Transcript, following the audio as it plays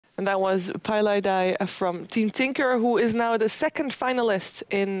And that was Pylai from Team Tinker, who is now the second finalist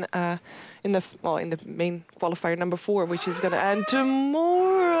in the main qualifier number 4, which is going to end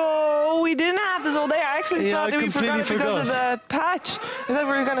tomorrow. We didn't have this all day. I actually thought that we forgot it because of the patch. I thought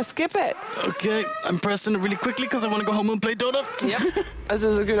we were going to skip it. Okay, I'm pressing it really quickly because I want to go home and play Dota. Yep, this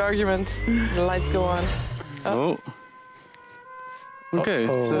is a good argument. The lights go on. Oh. Okay,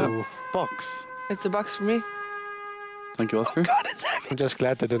 it's a box. It's a box for me. Thank you, Oscar. Oh God, it's heavy. I'm just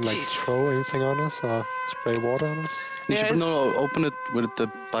glad they didn't like throw anything on us or spray water on us. No, open it with the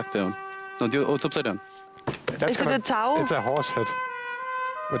back down. No, it's upside down. Is it a towel? It's a horse head.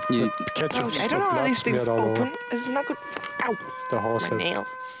 With ketchup. I don't know how these things open. This is not good. Ow! It's the horse head. My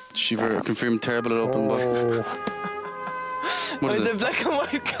nails. Shiva confirmed terrible at open boxes. What is it? It's a black and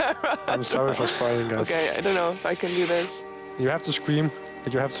white camera. I'm sorry for spoiling, guys. Okay, I don't know if I can do this. You have to scream.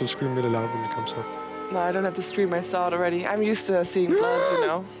 You have to scream really loud when it comes up. No, I don't have to scream. I saw it already. I'm used to seeing blood, you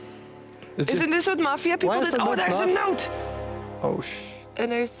know. Isn't this what Mafia people did? Oh, there's a note! Oh,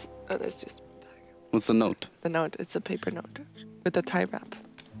 And there's just... What's the note? The note. It's a paper note with a tie wrap.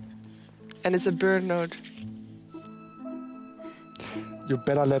 And it's a burn note. You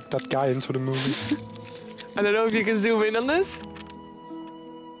better let that guy into the movie. I don't know if you can zoom in on this.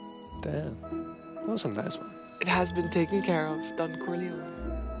 Damn. That was a nice one. It has been taken care of, Don Corleone.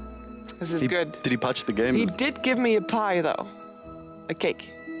 This is good. Did he patch the game? He did give me a pie, though. A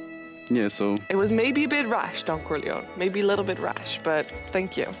cake. Yeah, so... It was maybe a bit rash, Don Corleone. Maybe a little bit rash, but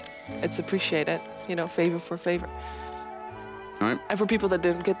thank you. It's appreciated. You know, favor for favor. All right. And for people that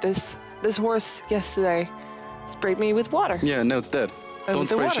didn't get this horse yesterday sprayed me with water. Yeah, no, it's dead. Don't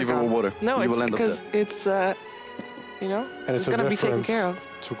spray Shiva with water. No, you it's will end because up dead. it's, you know, and it's going to be taken care of.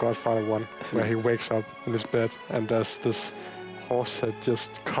 To Godfather 1, where he wakes up in his bed and there's this horse head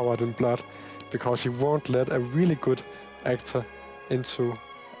just covered in blood because he won't let a really good actor into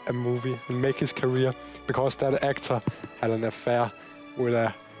a movie and make his career because that actor had an affair with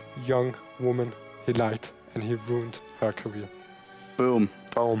a young woman he liked and he ruined her career. Boom.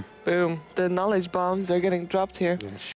 Boom. Boom. The knowledge bombs are getting dropped here. Yeah.